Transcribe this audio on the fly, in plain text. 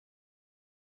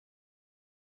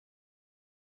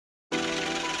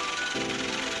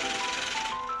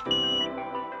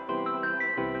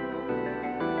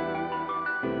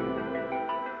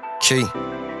key.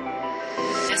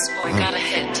 This boy got a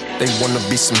hit. They wanna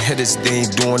be some hitters, they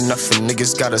ain't doing nothing.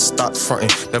 Niggas gotta stop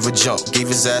frontin', never jump. Gave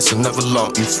his ass a never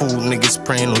lump. You fool niggas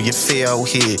praying on your fear out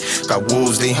here. Got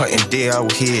wolves, they hunting deer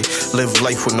out here. Live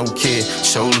life with no care.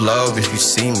 Show love if you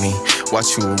see me.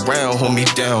 Watch you around, hold me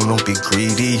down, don't be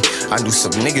greedy. I knew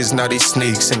some niggas, now they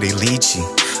snakes and they leechy.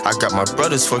 I got my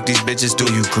brothers, fuck these bitches,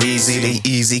 do you greasy? They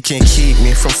easy, can't keep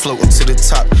me from floating to the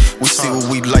top. We see what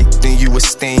we like, then you a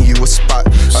stain, you a spot.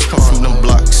 I come from them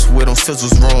blocks where them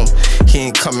fizzles roam. He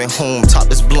ain't coming home,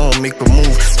 top is blown, make a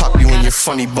move. Pop you in your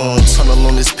funny bone, tunnel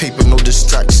on this paper, no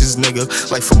distractions, nigga.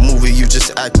 Life a movie, you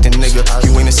just acting, nigga.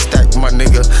 You ain't a stack, my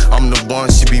nigga. I'm the one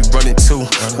she be running to.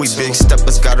 We big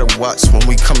steppers, gotta watch when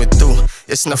we coming through.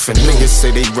 It's nothing, niggas say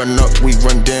they run up, we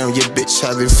run down. Your bitch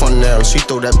having fun now. She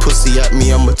throw that pussy at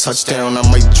me, I'm a touchdown, I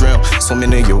might drown.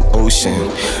 Swimming in your ocean.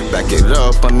 Back it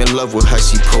up, I'm in love with how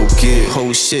she poke it.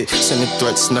 Whole shit, sending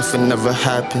threats, nothing never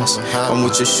happens. I'm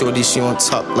with your shorty, she on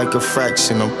top like a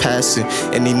fraction. I'm passing,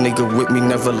 any nigga with me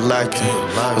never lacking.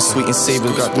 A sweet and savor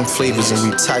got them flavors and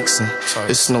we taxing.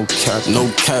 It's no cap, no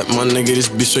cap, my nigga, this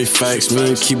be straight facts. Me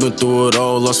ain't keeping through it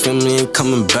all, lost family ain't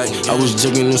coming back. I was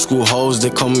jugging in school halls, they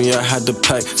called me, I had to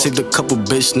pack. Saved a couple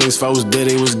bitch niggas, if I was dead,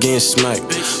 they was getting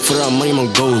smacked. For that money,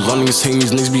 my goals. All niggas hate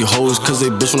these niggas be hoes, cause they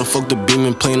bitch wanna fuck the beam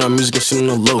and playing our music and shit on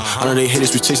the low. I know they hate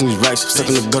us, we chasing these racks. Stuck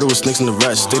in the gutter with snakes and the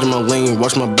rats. Stayed in my lane,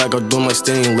 watch my back, I'm doing my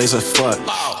staying lace, I fought.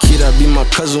 Kid, I be my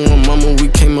cousin with mama, we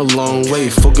came a long way.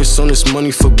 Focus on this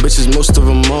money for bitches, most of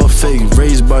them all fake.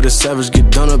 Raised by the savage,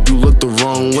 get done up, you look the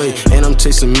wrong way. And I'm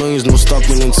chasing millions, no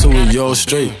stopping until we all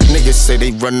straight. Niggas say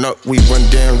they run up, we run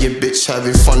down. Your bitch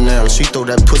having fun now. She throw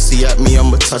that pussy at me,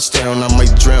 I'm a touchdown, I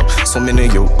might drown. Swimming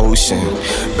in your ocean.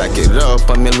 Back it up,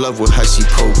 I'm in love with how she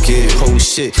poke it. Whole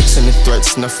shit, sending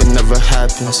threats, nothing never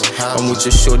happens. I'm with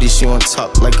your shorty, she on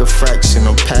top like a fraction.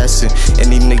 I'm passing,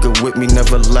 any nigga with me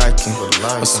never lacking.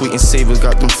 A sweet and savor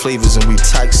got them flavors and we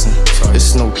taxing.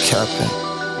 It's no capping.